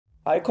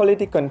High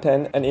quality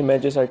content and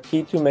images are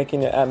key to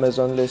making your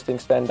Amazon listing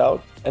stand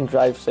out and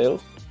drive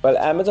sales. While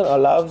Amazon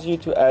allows you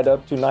to add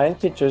up to 9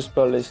 pictures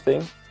per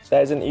listing,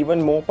 there is an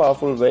even more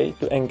powerful way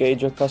to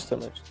engage your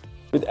customers.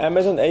 With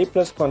Amazon A+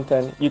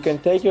 content, you can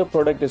take your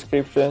product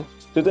description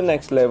to the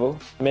next level,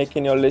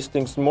 making your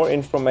listings more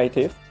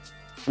informative,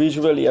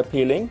 visually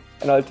appealing,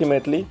 and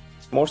ultimately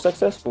more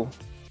successful.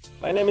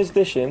 My name is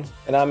Dishin,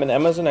 and I'm an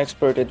Amazon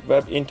expert at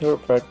Web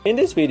Interpret. In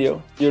this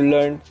video, you'll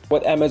learn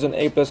what Amazon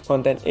A+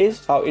 content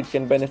is, how it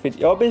can benefit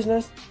your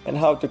business, and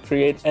how to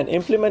create and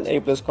implement A+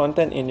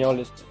 content in your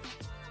listing.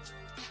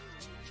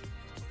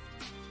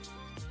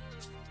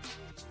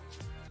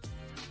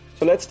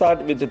 So let's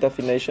start with the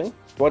definition.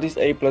 What is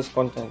A+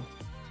 content?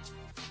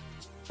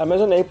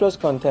 Amazon A+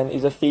 content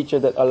is a feature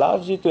that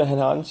allows you to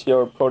enhance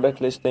your product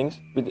listings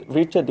with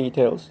richer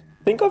details.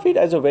 Think of it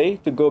as a way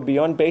to go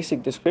beyond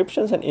basic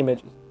descriptions and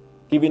images,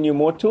 giving you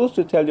more tools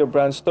to tell your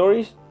brand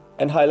stories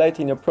and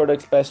highlighting your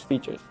product's best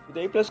features.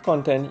 With A+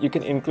 content, you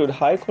can include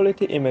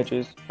high-quality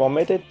images,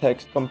 formatted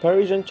text,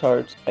 comparison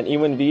charts, and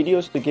even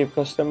videos to give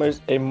customers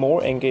a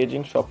more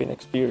engaging shopping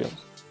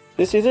experience.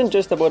 This isn't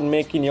just about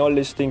making your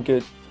listing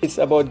good, it's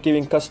about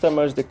giving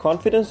customers the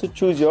confidence to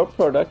choose your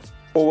products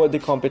over the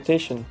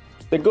competition.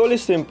 The goal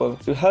is simple: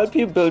 to help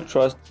you build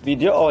trust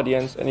with your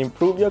audience and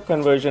improve your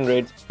conversion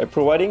rates by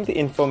providing the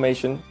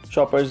information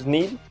shoppers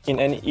need in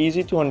an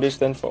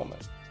easy-to-understand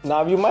format.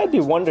 Now you might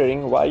be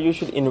wondering why you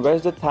should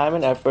invest the time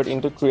and effort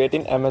into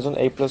creating Amazon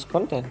A+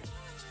 content.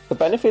 The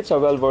benefits are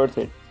well worth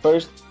it.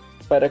 First,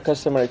 better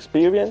customer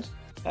experience.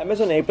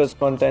 Amazon A+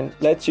 content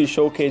lets you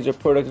showcase your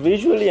product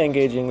visually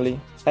engagingly,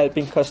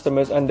 helping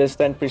customers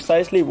understand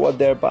precisely what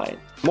they're buying.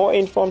 More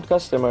informed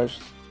customers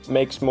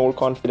makes more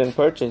confident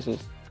purchases.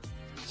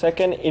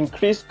 Second,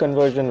 increased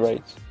conversion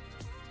rates.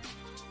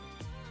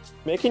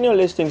 Making your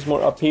listings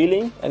more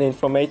appealing and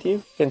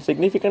informative can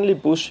significantly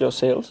boost your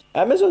sales.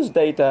 Amazon's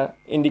data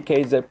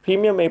indicates that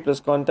premium A+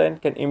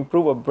 content can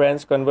improve a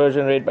brand's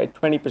conversion rate by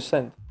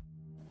 20%.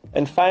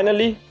 And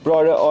finally,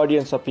 broader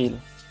audience appeal.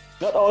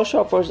 Not all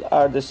shoppers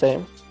are the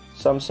same.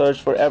 Some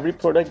search for every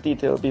product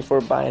detail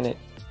before buying it,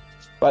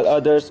 while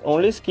others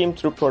only skim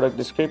through product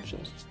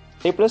descriptions.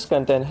 A+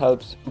 content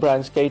helps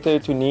brands cater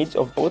to needs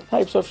of both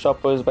types of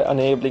shoppers by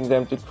enabling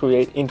them to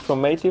create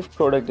informative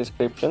product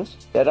descriptions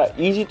that are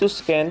easy to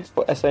scan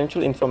for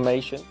essential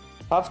information.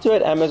 How to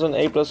add Amazon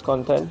A+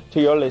 content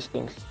to your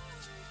listings.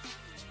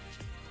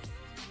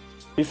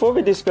 Before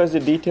we discuss the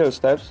detailed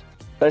steps,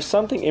 there's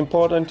something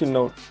important to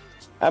note.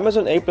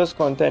 Amazon A+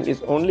 content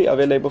is only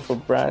available for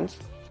brands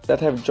that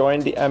have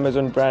joined the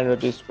Amazon brand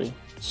registry.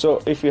 So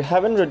if you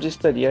haven't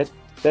registered yet,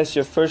 that's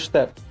your first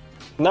step.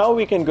 Now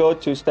we can go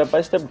to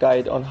step-by-step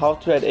guide on how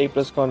to add A+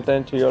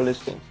 content to your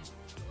listing.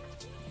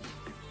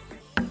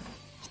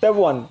 Step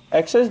 1.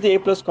 Access the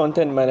A+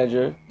 Content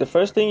Manager. The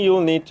first thing you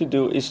will need to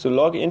do is to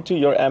log into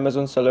your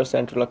Amazon Seller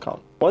Central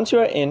account. Once you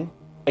are in,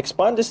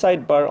 expand the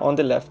sidebar on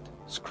the left,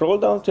 scroll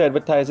down to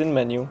Advertising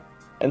menu,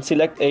 and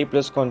select A+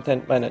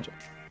 Content Manager.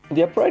 In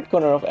the upper right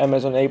corner of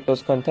Amazon A+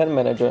 Content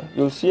Manager,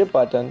 you'll see a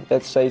button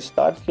that says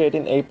Start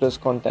Creating A+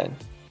 Content.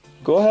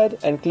 Go ahead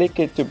and click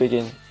it to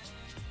begin.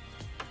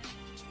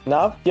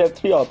 Now you have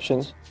 3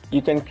 options.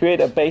 You can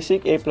create a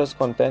basic A+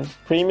 content,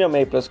 premium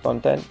A+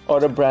 content,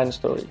 or a brand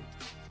story.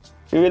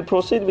 We will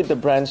proceed with the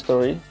brand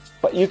story,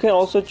 but you can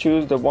also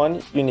choose the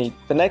one you need.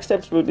 The next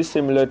steps will be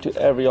similar to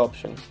every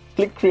option.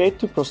 Click Create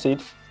to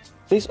proceed.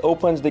 This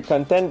opens the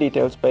Content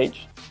Details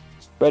page,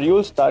 where you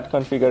will start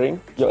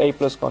configuring your A+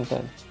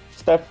 content.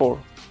 Step 4.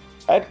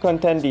 Add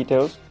content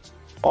details.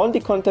 On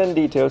the Content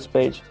Details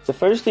page, the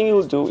first thing you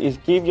will do is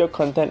give your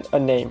content a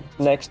name.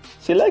 Next,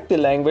 select the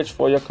language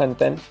for your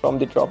content from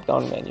the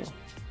drop-down menu.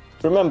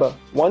 Remember,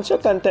 once your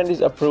content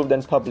is approved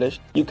and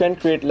published, you can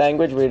create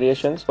language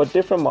variations for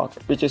different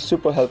markets, which is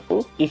super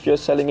helpful if you're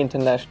selling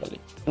internationally.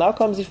 Now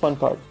comes the fun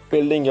part,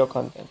 building your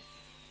content.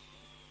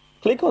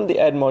 Click on the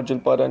Add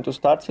Module button to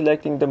start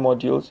selecting the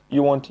modules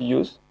you want to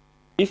use.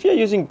 If you're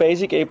using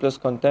basic A+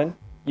 content,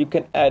 you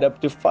can add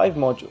up to 5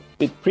 modules.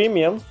 With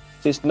Premium,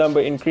 this number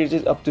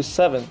increases up to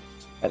 7.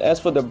 And as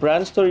for the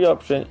brand story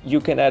option,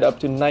 you can add up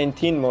to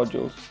 19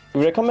 modules.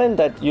 We recommend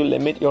that you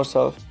limit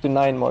yourself to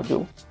 9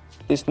 modules.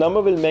 This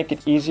number will make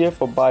it easier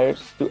for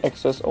buyers to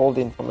access all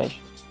the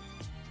information.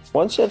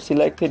 Once you have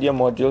selected your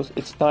modules,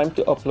 it's time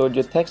to upload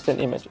your text and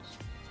images.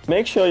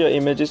 Make sure your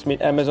images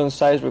meet Amazon's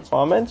size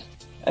requirements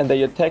and that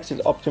your text is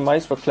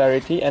optimized for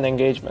clarity and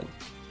engagement.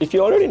 If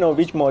you already know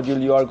which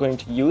module you are going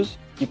to use,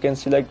 you can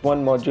select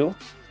one module,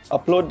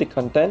 upload the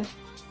content,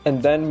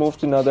 and then move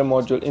to another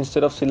module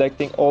instead of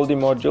selecting all the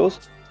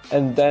modules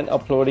and then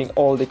uploading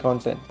all the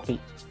content.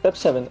 Step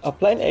 7.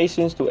 Apply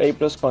ASINs to A+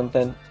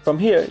 content. From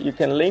here, you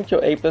can link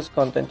your A+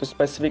 content to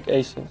specific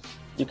ASINs.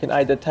 You can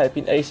either type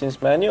in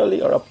ASINs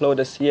manually or upload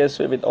a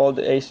CSV with all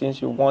the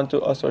ASINs you want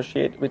to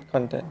associate with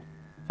content.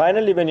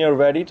 Finally, when you're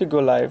ready to go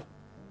live,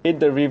 hit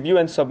the Review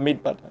and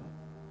Submit button.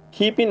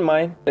 Keep in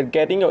mind that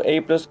getting your A+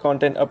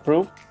 content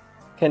approved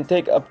can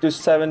take up to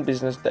 7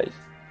 business days.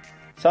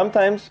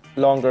 Sometimes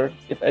longer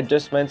if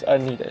adjustments are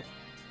needed.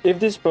 If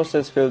this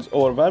process feels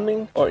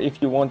overwhelming or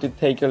if you want to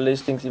take your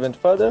listings even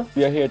further,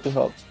 we are here to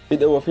help.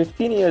 With over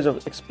 15 years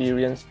of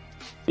experience,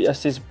 we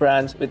assist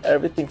brands with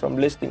everything from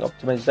listing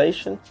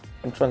optimization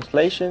and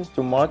translation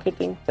to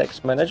marketing,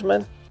 text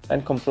management,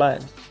 and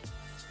compliance.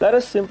 Let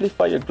us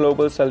simplify your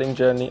global selling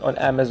journey on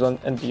Amazon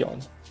and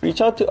beyond.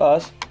 Reach out to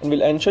us and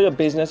we'll ensure your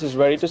business is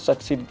ready to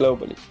succeed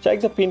globally.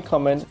 Check the pinned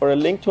comment for a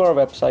link to our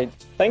website.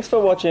 Thanks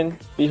for watching.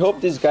 We hope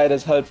this guide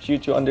has helped you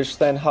to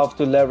understand how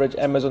to leverage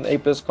Amazon A+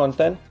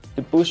 content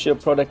to boost your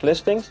product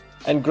listings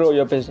and grow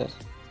your business.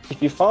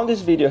 If you found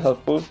this video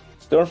helpful,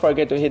 don't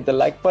forget to hit the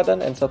like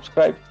button and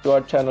subscribe to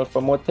our channel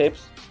for more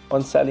tips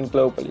on selling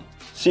globally.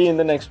 See you in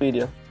the next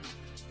video.